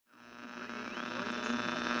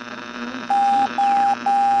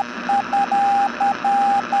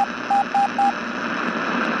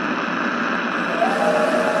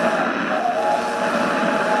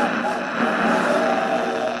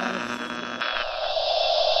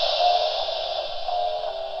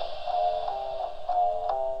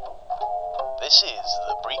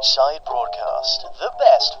Beachside Broadcast, the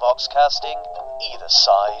best Voxcasting, either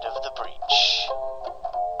side of the breach.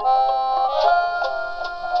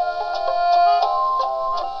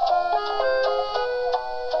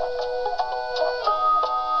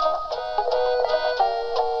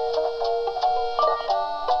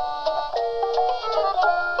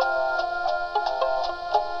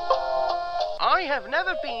 I have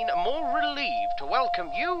never been more relieved to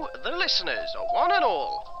welcome you, the listeners, one and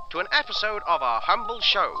all, to an episode of our humble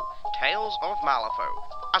show, Tales of Malifaux.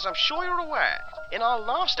 As I'm sure you're aware, in our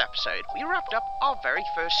last episode we wrapped up our very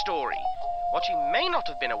first story. What you may not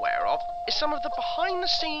have been aware of is some of the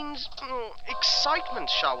behind-the-scenes excitement,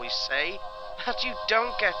 shall we say, that you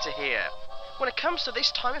don't get to hear. When it comes to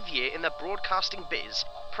this time of year in the broadcasting biz,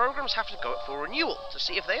 programs have to go up for renewal to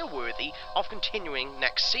see if they are worthy of continuing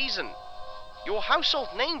next season. Your household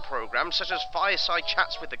name programs, such as Fireside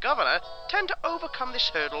Chats with the Governor, tend to overcome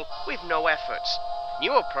this hurdle with no effort.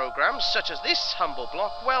 Newer programs, such as this humble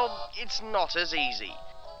block, well, it's not as easy.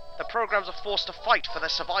 The programs are forced to fight for their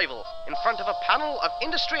survival in front of a panel of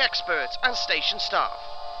industry experts and station staff.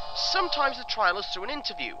 Sometimes the trial is through an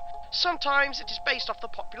interview. Sometimes it is based off the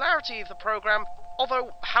popularity of the program,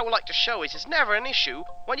 although how liked a show is never an issue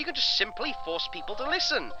when you can just simply force people to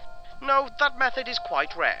listen. No, that method is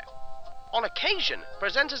quite rare. On occasion,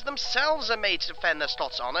 presenters themselves are made to defend their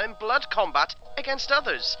slot's honour in blood combat against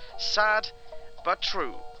others. Sad, but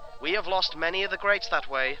true. We have lost many of the greats that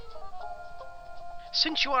way.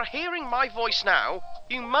 Since you are hearing my voice now,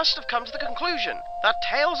 you must have come to the conclusion that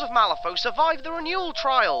Tales of Malifaux survived the renewal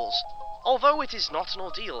trials. Although it is not an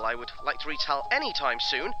ordeal I would like to retell anytime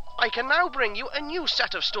soon, I can now bring you a new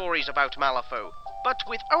set of stories about Malifaux, but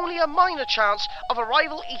with only a minor chance of a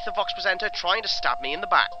rival Ethervox presenter trying to stab me in the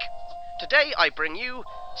back. Today I bring you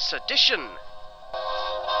Sedition.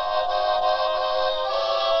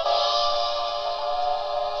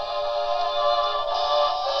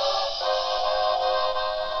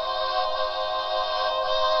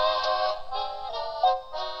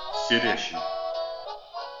 Sedition.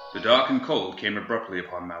 The dark and cold came abruptly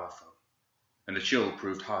upon Malifaux, and the chill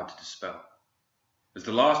proved hard to dispel. As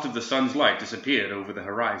the last of the sun's light disappeared over the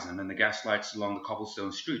horizon and the gaslights along the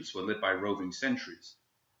cobblestone streets were lit by roving sentries,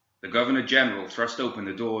 the Governor-General thrust open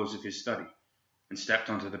the doors of his study and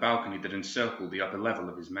stepped onto the balcony that encircled the upper level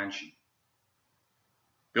of his mansion.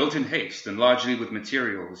 Built in haste and largely with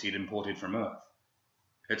materials he'd imported from Earth,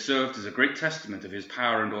 it served as a great testament of his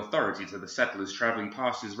power and authority to the settlers traveling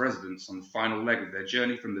past his residence on the final leg of their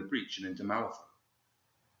journey from the breach and into Malifaux.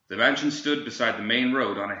 The mansion stood beside the main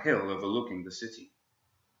road on a hill overlooking the city.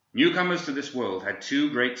 Newcomers to this world had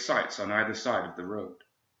two great sights on either side of the road.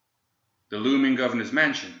 The looming governor's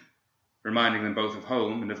mansion, reminding them both of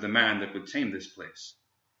home and of the man that would tame this place,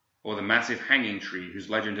 or the massive hanging tree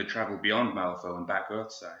whose legend had travelled beyond Malifaux and back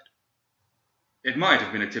Earthside. It might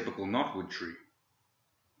have been a typical knotwood tree,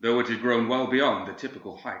 though it had grown well beyond the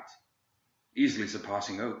typical height, easily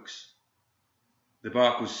surpassing oaks. The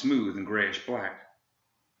bark was smooth and greyish-black,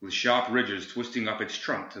 with sharp ridges twisting up its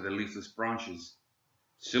trunk to the leafless branches.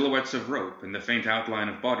 Silhouettes of rope and the faint outline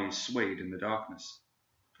of bodies swayed in the darkness.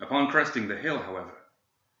 Upon cresting the hill, however,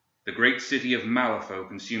 the great city of Malifaux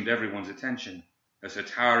consumed everyone's attention as her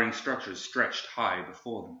towering structures stretched high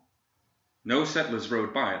before them. No settlers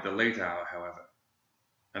rode by at the late hour, however,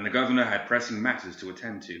 and the governor had pressing matters to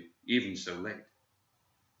attend to, even so late.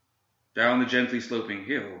 Down the gently sloping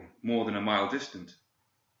hill, more than a mile distant,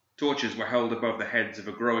 torches were held above the heads of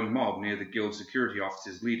a growing mob near the guild security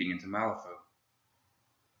offices leading into Malifaux.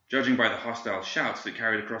 Judging by the hostile shouts that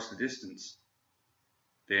carried across the distance,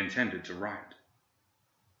 they intended to riot.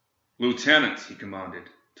 "Lieutenant," he commanded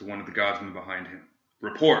to one of the guardsmen behind him.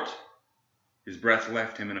 "Report!" His breath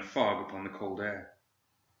left him in a fog upon the cold air.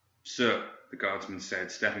 "Sir," the guardsman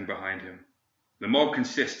said, stepping behind him, "the mob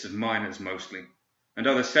consists of miners mostly, and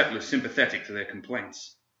other settlers sympathetic to their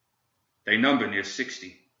complaints. They number near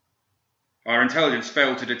 60. Our intelligence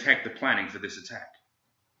failed to detect the planning for this attack."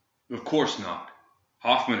 "Of course not.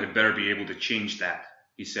 Hoffman had better be able to change that,"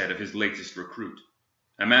 he said of his latest recruit,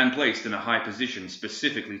 a man placed in a high position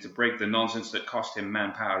specifically to break the nonsense that cost him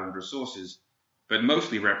manpower and resources, but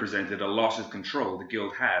mostly represented a loss of control the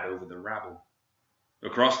guild had over the rabble.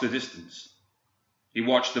 Across the distance, he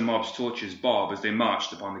watched the mob's torches bob as they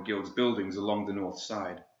marched upon the guild's buildings along the north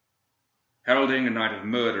side, heralding a night of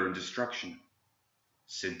murder and destruction.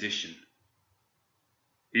 Sedition.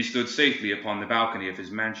 He stood safely upon the balcony of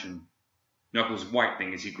his mansion, knuckles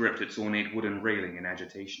whitening as he gripped its ornate wooden railing in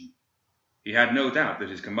agitation. He had no doubt that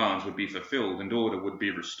his commands would be fulfilled and order would be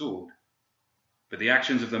restored, but the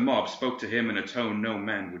actions of the mob spoke to him in a tone no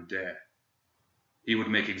man would dare. He would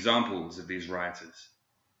make examples of these rioters,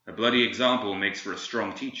 A bloody example makes for a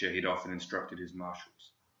strong teacher, he'd often instructed his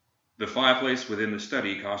marshals. The fireplace within the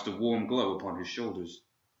study cast a warm glow upon his shoulders,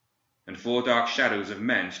 and 4 dark shadows of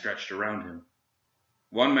men stretched around him.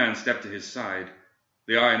 One man stepped to his side,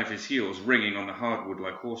 the iron of his heels ringing on the hardwood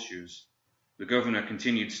like horseshoes. The governor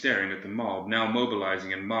continued staring at the mob, now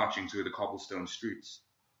mobilizing and marching through the cobblestone streets.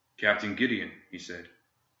 "Captain Gideon," he said.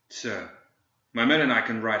 "Sir, my men and I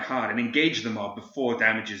can ride hard and engage the mob before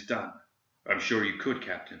damage is done." "I'm sure you could,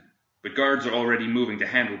 Captain, but guards are already moving to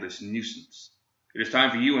handle this nuisance. It is time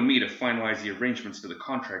for you and me to finalize the arrangements for the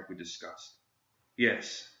contract we discussed."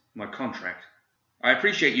 "Yes, my contract. I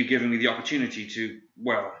appreciate you giving me the opportunity to,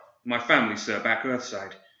 well, my family, sir, back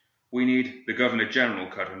Earthside. We need—" The Governor General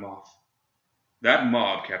cut him off. "That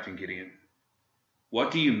mob, Captain Gideon. What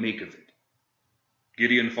do you make of it?"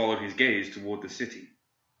 Gideon followed his gaze toward the city,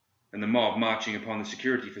 and the mob marching upon the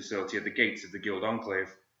security facility at the gates of the Guild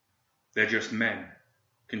Enclave. They're just men,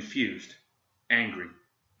 confused, angry,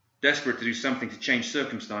 desperate to do something to change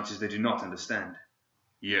circumstances they do not understand.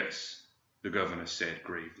 "Yes," the governor said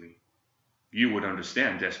gravely. "You would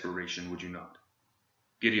understand desperation, would you not?"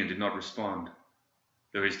 Gideon did not respond,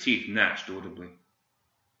 though his teeth gnashed audibly.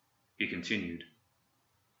 He continued.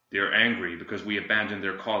 "They are angry because we abandoned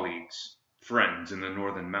their colleagues, friends in the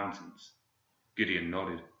northern mountains." Gideon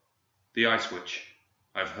nodded. "The Ice Witch.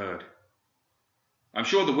 I've heard. I'm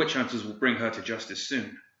sure the witch hunters will bring her to justice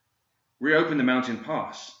soon. Reopen the mountain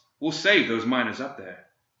pass. We'll save those miners up there."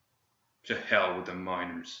 "To hell with the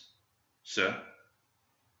miners. Sir,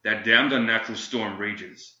 that damned unnatural storm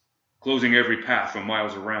rages, closing every path for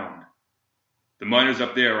miles around. The miners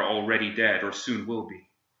up there are already dead or soon will be.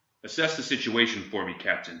 Assess the situation for me,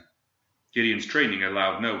 Captain." Gideon's training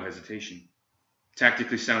allowed no hesitation.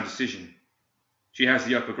 Tactically sound decision. She has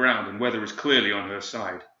the upper ground and weather is clearly on her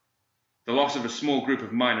side. The loss of a small group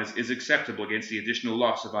of miners is acceptable against the additional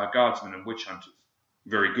loss of our guardsmen and witch hunters.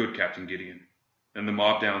 "Very good, Captain Gideon. And the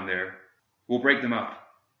mob down there? We'll break them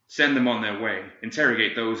up, send them on their way,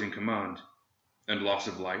 interrogate those in command. And loss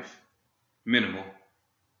of life? Minimal.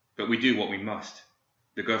 But we do what we must."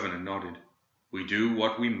 The governor nodded. "We do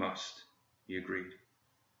what we must," he agreed.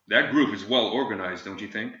 "That group is well organized, don't you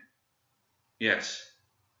think?" "Yes.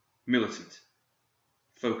 Militant.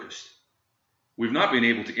 Focused. We've not been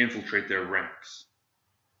able to infiltrate their ranks.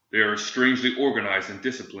 They are a strangely organized and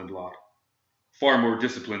disciplined lot, far more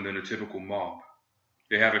disciplined than a typical mob.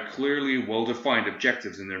 They have a clearly well-defined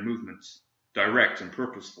objectives in their movements, direct and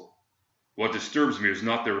purposeful. What disturbs me is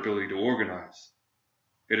not their ability to organize.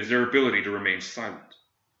 It is their ability to remain silent,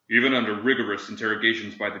 even under rigorous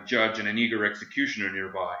interrogations by the judge and an eager executioner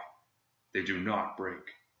nearby. They do not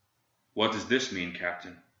break." "What does this mean,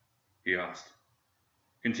 Captain?" he asked,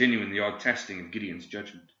 continuing the odd testing of Gideon's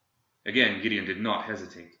judgment. Again, Gideon did not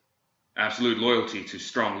hesitate. Absolute loyalty to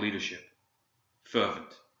strong leadership.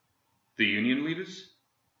 Fervent. The Union leaders?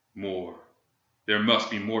 More. There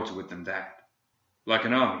must be more to it than that. Like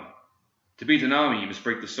an army. To beat an army, you must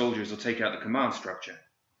break the soldiers or take out the command structure.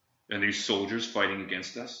 And these soldiers fighting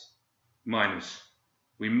against us? Miners.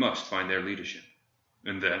 We must find their leadership.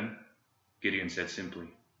 And then, Gideon said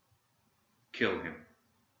simply, kill him.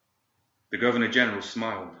 The Governor General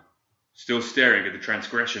smiled, still staring at the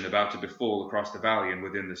transgression about to befall across the valley and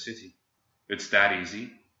within the city. "It's that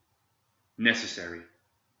easy. Necessary.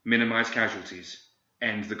 Minimize casualties.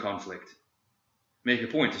 End the conflict. Make a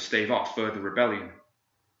point to stave off further rebellion."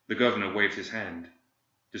 The governor waved his hand,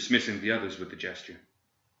 dismissing the others with the gesture.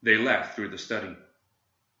 They left through the study,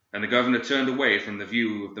 and the governor turned away from the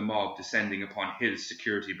view of the mob descending upon his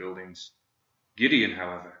security buildings. Gideon,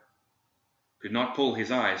 however, could not pull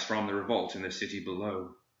his eyes from the revolt in the city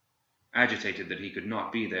below, agitated that he could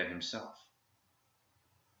not be there himself.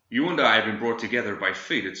 "You and I have been brought together by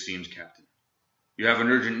fate, it seems, Captain. You have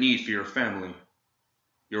an urgent need for your family.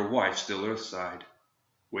 Your wife still Earthside.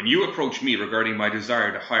 When you approached me regarding my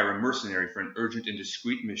desire to hire a mercenary for an urgent and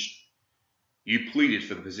discreet mission, you pleaded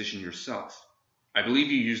for the position yourself. I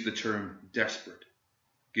believe you used the term desperate."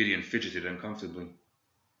 Gideon fidgeted uncomfortably.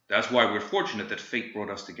 "That's why we're fortunate that fate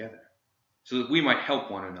brought us together, so that we might help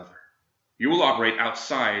one another. You will operate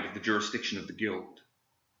outside of the jurisdiction of the guild."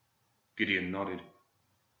 Gideon nodded.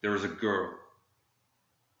 "There is a girl,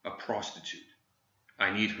 a prostitute. I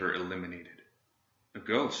need her eliminated." "A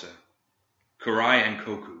girl, sir?" "Karai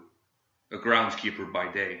Ankoku, a groundskeeper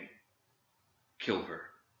by day. Kill her."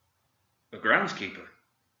 "A groundskeeper?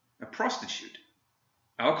 A prostitute?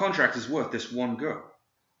 Our contract is worth this one girl.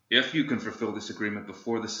 If you can fulfill this agreement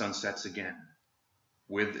before the sun sets again,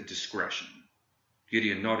 with discretion."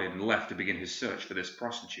 Gideon nodded and left to begin his search for this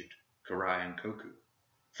prostitute, Karai Ankoku.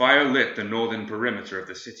 Fire lit the northern perimeter of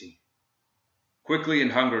the city. quickly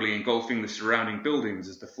and hungrily engulfing the surrounding buildings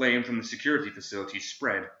as the flame from the security facilities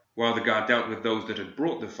spread, while the guard dealt with those that had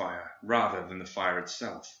brought the fire rather than the fire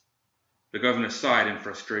itself. The governor sighed in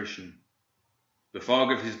frustration, the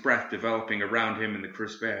fog of his breath developing around him in the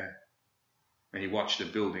crisp air, and he watched the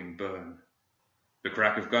building burn. The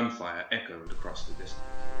crack of gunfire echoed across the distance.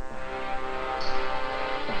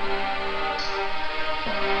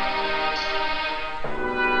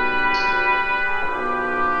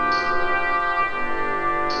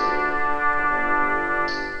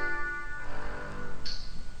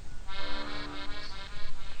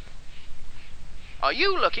 Are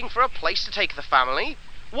you looking for a place to take the family?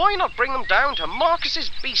 Why not bring them down to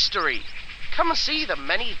Marcus's Beastery? Come and see the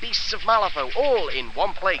many beasts of Malifaux all in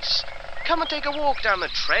one place. Come and take a walk down the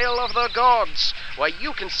Trail of the Gods, where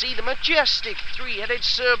you can see the majestic three-headed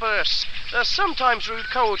Cerberus, the sometimes rude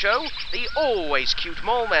Kojo, the always cute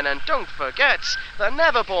Molemen, and don't forget, the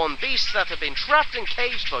never-born beasts that have been trapped and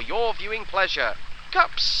caged for your viewing pleasure.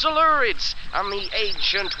 Cupsolurids and the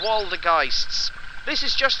ancient Waldergeists. This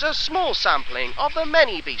is just a small sampling of the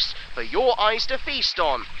many beasts for your eyes to feast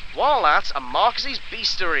on, while at Marcus's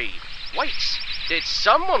Beastery. Wait, did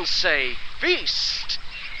someone say feast?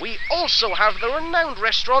 We also have the renowned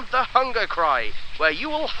restaurant The Hunger Cry, where you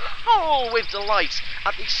will howl with delight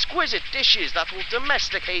at the exquisite dishes that will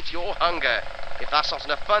domesticate your hunger. If that's not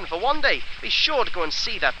enough fun for one day, be sure to go and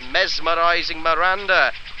see that mesmerizing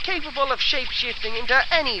Miranda, capable of shape-shifting into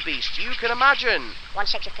any beast you can imagine. One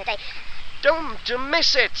shapeshift per day. Don't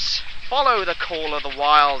miss it! Follow the call of the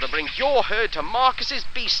wild and bring your herd to Marcus's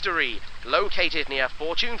Beastery, located near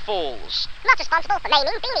Fortune Falls. Not responsible for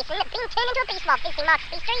naming, being turned into a beast while visiting Marcus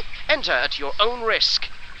Beastery. Enter at your own risk.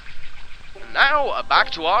 Now, back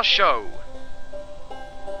to our show.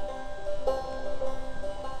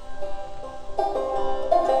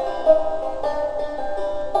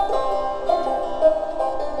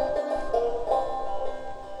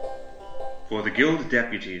 For the guild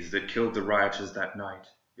deputies that killed the rioters that night,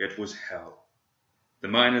 it was hell. The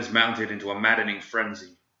miners mounted into a maddening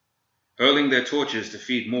frenzy, hurling their torches to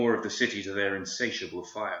feed more of the city to their insatiable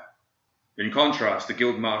fire. In contrast, the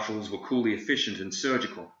guild marshals were coolly efficient and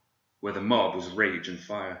surgical, where the mob was rage and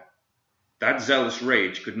fire. That zealous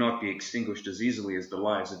rage could not be extinguished as easily as the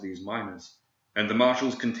lives of these miners, and the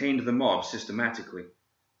marshals contained the mob systematically,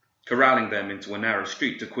 corralling them into a narrow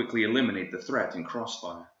street to quickly eliminate the threat in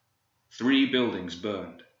crossfire. 3 buildings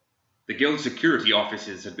burned. The guild security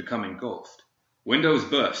offices had become engulfed. Windows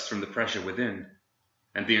burst from the pressure within,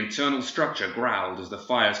 and the internal structure growled as the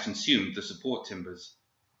fires consumed the support timbers.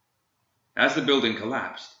 As the building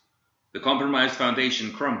collapsed, the compromised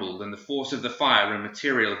foundation crumbled and the force of the fire and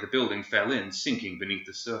material of the building fell in, sinking beneath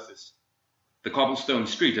the surface. The cobblestone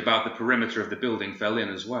street about the perimeter of the building fell in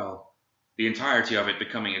as well, the entirety of it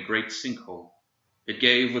becoming a great sinkhole. It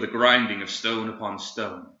gave with a grinding of stone upon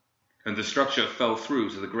stone, and the structure fell through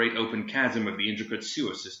to the great open chasm of the intricate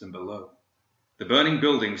sewer system below. The burning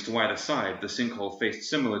buildings to either side the sinkhole faced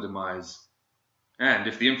similar demise, and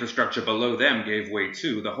if the infrastructure below them gave way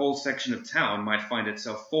too, the whole section of town might find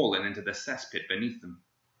itself fallen into the cesspit beneath them.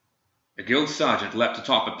 A guild sergeant leapt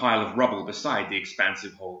atop a pile of rubble beside the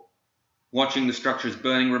expansive hole, watching the structure's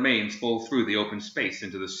burning remains fall through the open space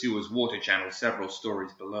into the sewer's water channel several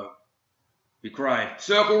stories below. He cried,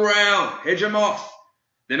 "Circle round! Hedge 'em off!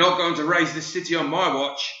 They're not going to raise this city on my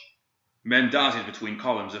watch." Men darted between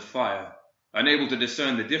columns of fire, unable to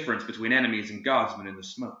discern the difference between enemies and guardsmen in the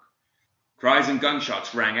smoke. Cries and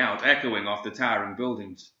gunshots rang out, echoing off the towering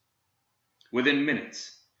buildings. Within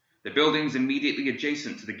minutes, the buildings immediately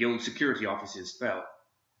adjacent to the guild security offices fell.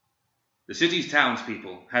 The city's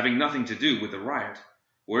townspeople, having nothing to do with the riot,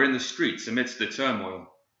 were in the streets amidst the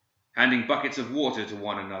turmoil, handing buckets of water to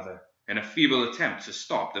one another in a feeble attempt to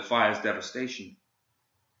stop the fire's devastation.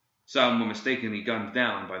 Some were mistakenly gunned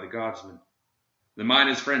down by the guardsmen. The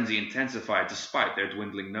miners' frenzy intensified despite their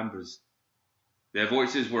dwindling numbers. Their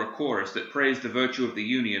voices were a chorus that praised the virtue of the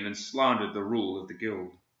Union and slandered the rule of the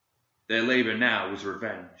Guild. Their labor now was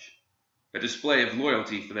revenge, a display of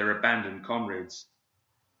loyalty for their abandoned comrades.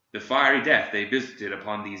 The fiery death they visited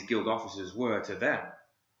upon these Guild officers were, to them,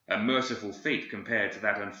 a merciful fate compared to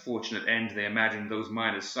that unfortunate end they imagined those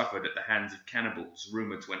miners suffered at the hands of cannibals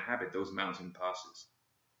rumored to inhabit those mountain passes.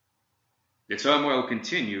 The turmoil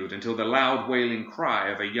continued until the loud wailing cry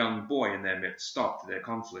of a young boy in their midst stopped their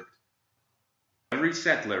conflict. Every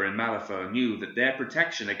settler in Malifaux knew that their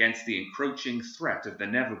protection against the encroaching threat of the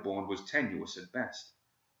Neverborn was tenuous at best,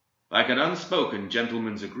 like an unspoken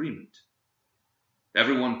gentleman's agreement.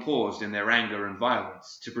 Everyone paused in their anger and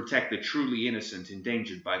violence to protect the truly innocent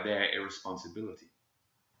endangered by their irresponsibility.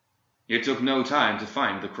 It took no time to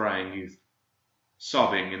find the crying youth.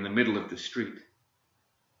 sobbing in the middle of the street.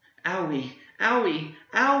 Owie, owie,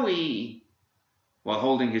 owie, while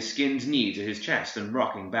holding his skinned knee to his chest and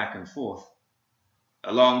rocking back and forth.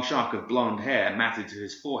 A long shock of blonde hair matted to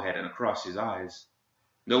his forehead and across his eyes.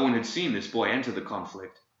 No one had seen this boy enter the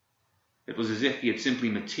conflict. It was as if he had simply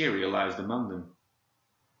materialized among them.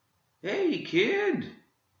 Hey, kid,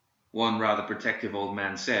 one rather protective old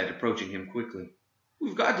man said, approaching him quickly.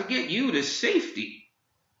 We've got to get you to safety.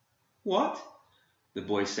 What? The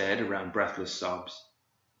boy said around breathless sobs.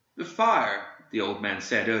 The fire, the old man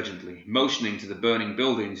said urgently, motioning to the burning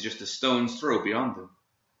buildings just a stone's throw beyond them.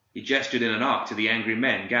 He gestured in an arc to the angry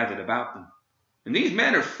men gathered about them. And these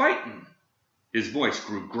men are fighting. His voice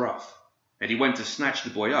grew gruff, and he went to snatch the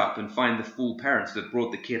boy up and find the fool parents that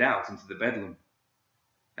brought the kid out into the bedlam.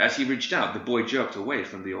 As he reached out, the boy jerked away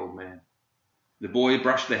from the old man. The boy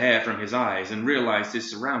brushed the hair from his eyes and realized his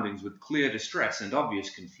surroundings with clear distress and obvious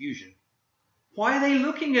confusion. Why are they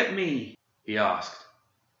looking at me? He asked,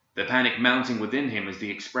 the panic mounting within him as the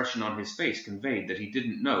expression on his face conveyed that he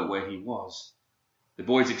didn't know where he was. The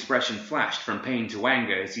boy's expression flashed from pain to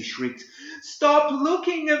anger as he shrieked, Stop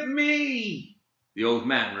looking at me! The old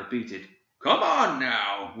man repeated, Come on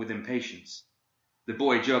now, with impatience. The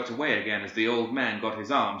boy jerked away again as the old man got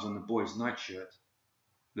his arms on the boy's nightshirt.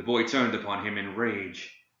 The boy turned upon him in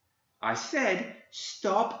rage. I said,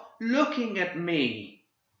 stop looking at me.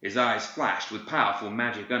 His eyes flashed with powerful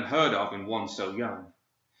magic unheard of in one so young.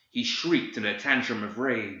 He shrieked in a tantrum of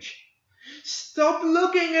rage. Stop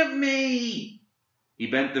looking at me! He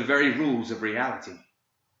bent the very rules of reality,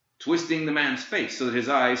 twisting the man's face so that his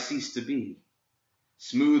eyes ceased to be.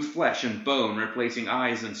 Smooth flesh and bone replacing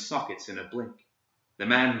eyes and sockets in a blink. The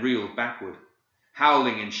man reeled backward,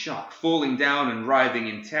 howling in shock, falling down and writhing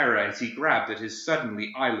in terror as he grabbed at his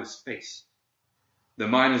suddenly eyeless face. The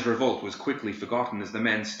miner's revolt was quickly forgotten as the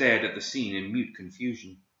men stared at the scene in mute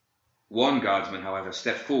confusion. One guardsman, however,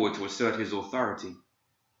 stepped forward to assert his authority,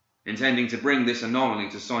 intending to bring this anomaly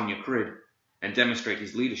to Sonia Crid and demonstrate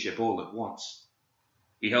his leadership all at once.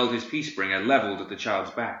 He held his peacebringer leveled at the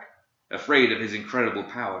child's back, afraid of his incredible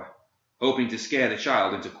power, hoping to scare the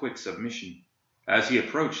child into quick submission. As he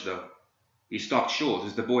approached, though, he stopped short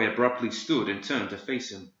as the boy abruptly stood and turned to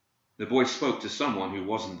face him. The boy spoke to someone who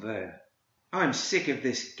wasn't there. I'm sick of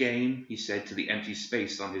this game, he said to the empty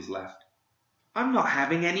space on his left. I'm not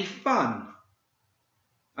having any fun.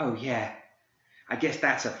 Oh, yeah. I guess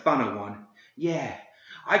that's a funner one. Yeah,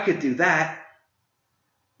 I could do that.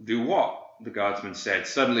 Do what? The guardsman said,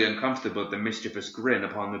 suddenly uncomfortable at the mischievous grin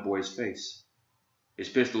upon the boy's face, his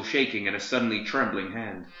pistol shaking in a suddenly trembling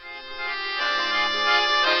hand.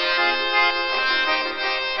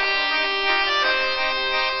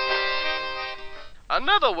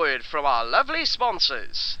 Another word from our lovely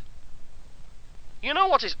sponsors. You know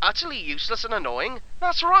what is utterly useless and annoying?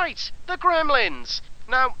 That's right, the gremlins.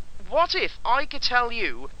 Now, what if I could tell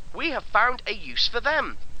you we have found a use for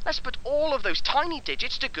them? Let's put all of those tiny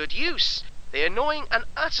digits to good use. The annoying and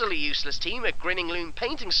utterly useless team at Grinning Loon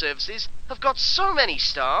Painting Services have got so many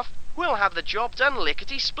staff, we'll have the job done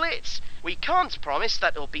lickety-split. We can't promise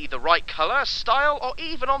that it'll be the right colour, style, or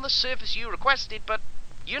even on the surface you requested, but,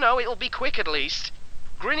 you know, it'll be quick at least.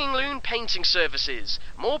 Grinning Loon Painting Services.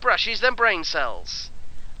 More brushes than brain cells.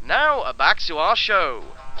 Now, back to our show.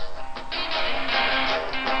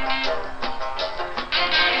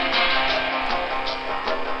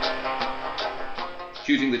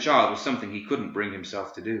 Shooting the child was something he couldn't bring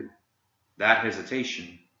himself to do. That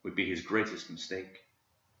hesitation would be his greatest mistake.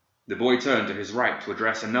 The boy turned to his right to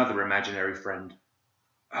address another imaginary friend.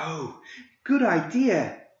 Oh, good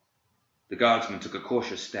idea. The guardsman took a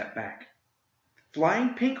cautious step back.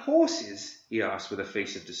 Flying pink horses? He asked with a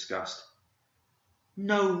face of disgust.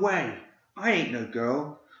 No way. I ain't no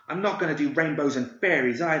girl. I'm not going to do rainbows and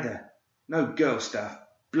fairies either. No girl stuff.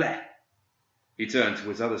 Bleh. He turned to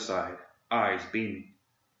his other side, eyes beaming.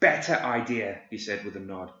 Better idea, he said with a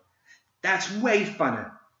nod. That's way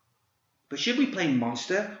funner. But should we play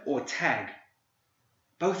monster or tag?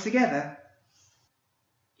 Both together?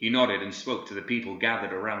 He nodded and spoke to the people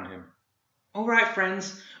gathered around him. All right,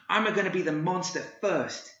 friends, I'm going to be the monster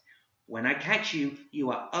first. When I catch you,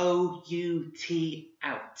 you are O-U-T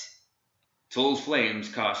out. Tall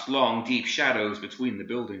flames cast long, deep shadows between the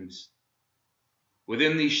buildings.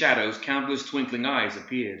 Within these shadows, countless twinkling eyes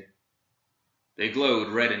appeared. They glowed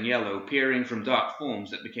red and yellow, peering from dark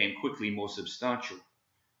forms that became quickly more substantial,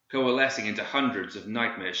 coalescing into hundreds of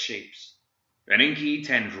nightmare shapes. An inky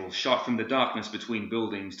tendril shot from the darkness between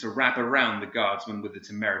buildings to wrap around the guardsman with the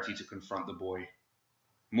temerity to confront the boy.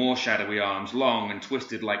 More shadowy arms, long and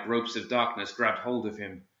twisted like ropes of darkness, grabbed hold of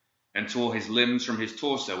him and tore his limbs from his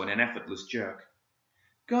torso in an effortless jerk.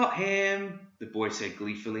 Got him, the boy said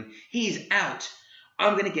gleefully. He's out.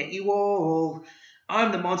 I'm going to get you all.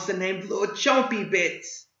 I'm the monster named Lord Chompy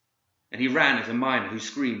Bits. And he ran at a miner who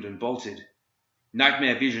screamed and bolted.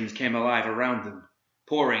 Nightmare visions came alive around them,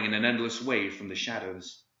 pouring in an endless wave from the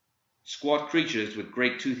shadows. Squat creatures with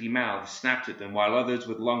great toothy mouths snapped at them, while others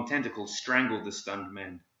with long tentacles strangled the stunned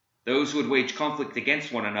men. Those who had waged conflict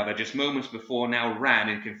against one another just moments before now ran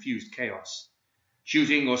in confused chaos,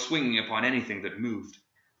 shooting or swinging upon anything that moved.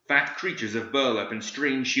 Fat creatures of burlap and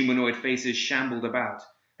strange humanoid faces shambled about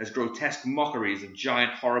as grotesque mockeries of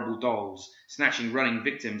giant horrible dolls, snatching running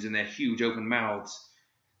victims in their huge open mouths,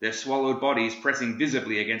 their swallowed bodies pressing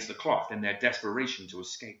visibly against the cloth in their desperation to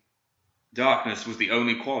escape. Darkness was the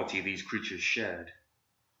only quality these creatures shared.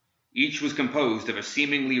 Each was composed of a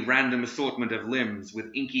seemingly random assortment of limbs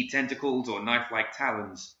with inky tentacles or knife-like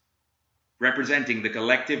talons, representing the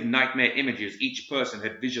collective nightmare images each person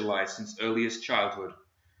had visualized since earliest childhood,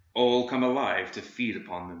 all come alive to feed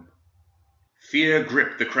upon them. Fear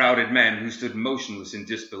gripped the crowded men who stood motionless in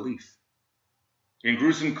disbelief. In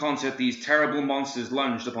gruesome concert, these terrible monsters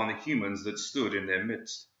lunged upon the humans that stood in their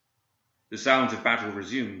midst. The sounds of battle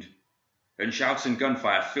resumed, and shouts and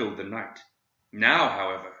gunfire filled the night. Now,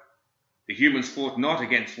 however, the humans fought not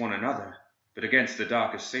against one another, but against the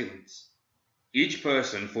dark assailants. Each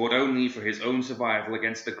person fought only for his own survival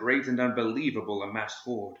against the great and unbelievable amassed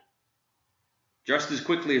horde. Just as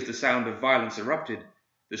quickly as the sound of violence erupted,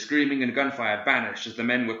 the screaming and gunfire vanished as the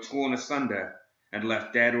men were torn asunder and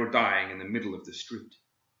left dead or dying in the middle of the street.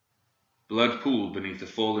 Blood pooled beneath the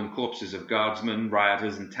fallen corpses of guardsmen,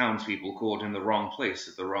 rioters, and townspeople caught in the wrong place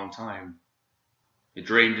at the wrong time. It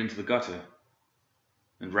drained into the gutter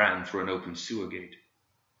and ran through an open sewer gate.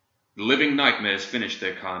 The living nightmares finished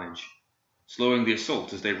their carnage, slowing the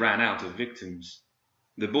assault as they ran out of victims.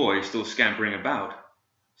 The boy, still scampering about,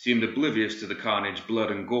 seemed oblivious to the carnage, blood,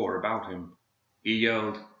 and gore about him. He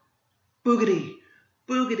yelled, "Boogity!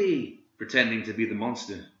 Boogity!" pretending to be the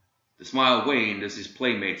monster. The smile waned as his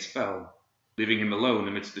playmates fell, leaving him alone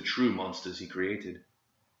amidst the true monsters he created.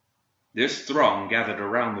 This throng gathered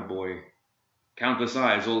around the boy, countless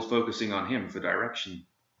eyes all focusing on him for direction.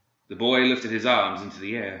 The boy lifted his arms into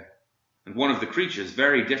the air, and one of the creatures,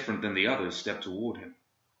 very different than the others, stepped toward him.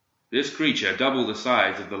 This creature, double the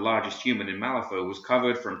size of the largest human in Malifaux, was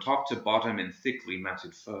covered from top to bottom in thickly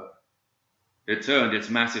matted fur. It turned its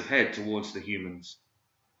massive head towards the humans,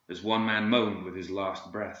 as one man moaned with his last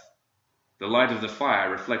breath. The light of the fire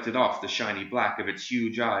reflected off the shiny black of its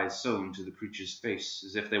huge eyes sewn to the creature's face,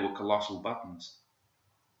 as if they were colossal buttons,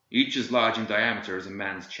 each as large in diameter as a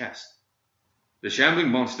man's chest. The shambling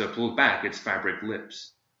monster pulled back its fabric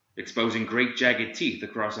lips, exposing great jagged teeth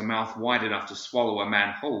across a mouth wide enough to swallow a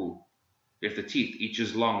man whole, if the teeth, each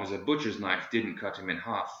as long as a butcher's knife, didn't cut him in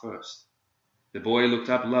half first. The boy looked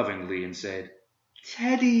up lovingly and said,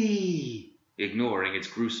 "Teddy," ignoring its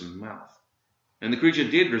gruesome mouth. And the creature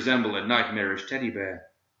did resemble a nightmarish teddy bear,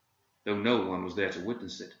 though no one was there to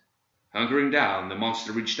witness it. Hunkering down, the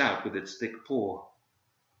monster reached out with its thick paw,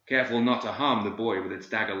 careful not to harm the boy with its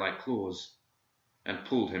dagger-like claws, and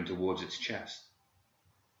pulled him towards its chest.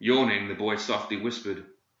 Yawning, the boy softly whispered,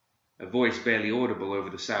 a voice barely audible over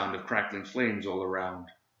the sound of crackling flames all around,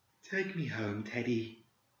 "Take me home, Teddy.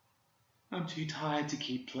 I'm too tired to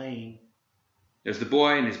keep playing." As the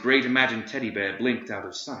boy and his great imagined teddy bear blinked out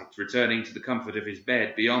of sight, returning to the comfort of his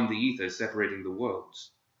bed beyond the ether separating the worlds,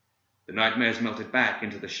 the nightmares melted back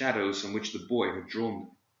into the shadows from which the boy had drawn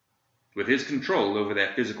them. With his control over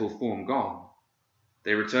their physical form gone,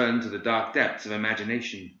 they returned to the dark depths of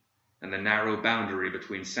imagination and the narrow boundary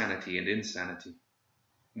between sanity and insanity.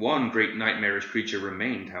 One great nightmarish creature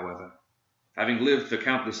remained, however. Having lived for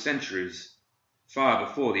countless centuries, far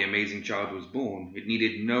before the amazing child was born, it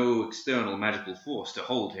needed no external magical force to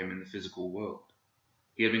hold him in the physical world.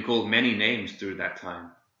 He had been called many names through that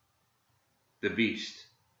time. The Beast,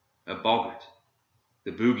 a Boggart,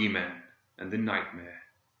 the Boogeyman, and the Nightmare,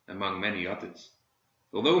 among many others.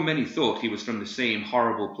 Although many thought he was from the same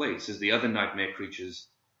horrible place as the other nightmare creatures,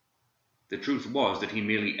 the truth was that he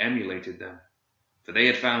merely emulated them, for they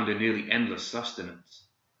had found a nearly endless sustenance,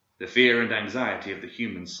 the fear and anxiety of the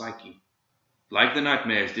human psyche. Like the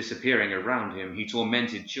nightmares disappearing around him, he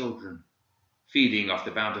tormented children, feeding off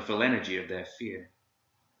the bountiful energy of their fear.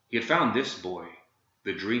 He had found this boy,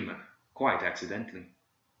 the Dreamer, quite accidentally.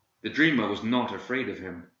 The Dreamer was not afraid of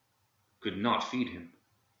him, could not feed him.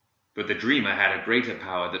 But the Dreamer had a greater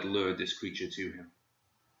power that lured this creature to him.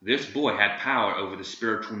 This boy had power over the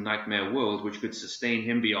spiritual nightmare world which could sustain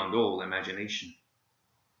him beyond all imagination.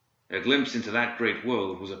 A glimpse into that great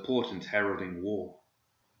world was a portent heralding war.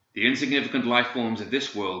 The insignificant life forms of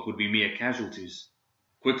this world would be mere casualties,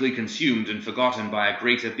 quickly consumed and forgotten by a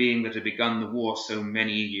greater being that had begun the war so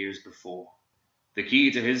many years before. The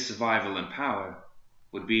key to his survival and power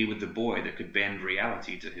would be with the boy that could bend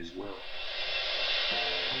reality to his will.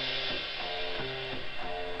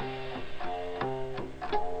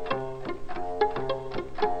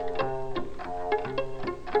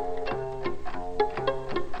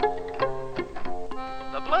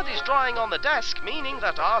 Blood is drying on the desk, meaning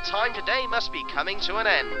that our time today must be coming to an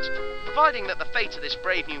end. Providing that the fate of this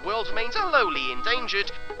brave new world remains unlowly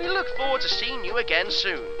endangered, we look forward to seeing you again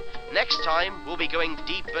soon. Next time, we'll be going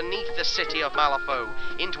deep beneath the city of Malifaux,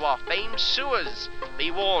 into our famed sewers. Be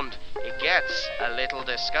warned, it gets a little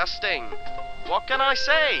disgusting. What can I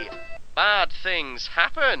say? Bad things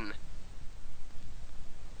happen.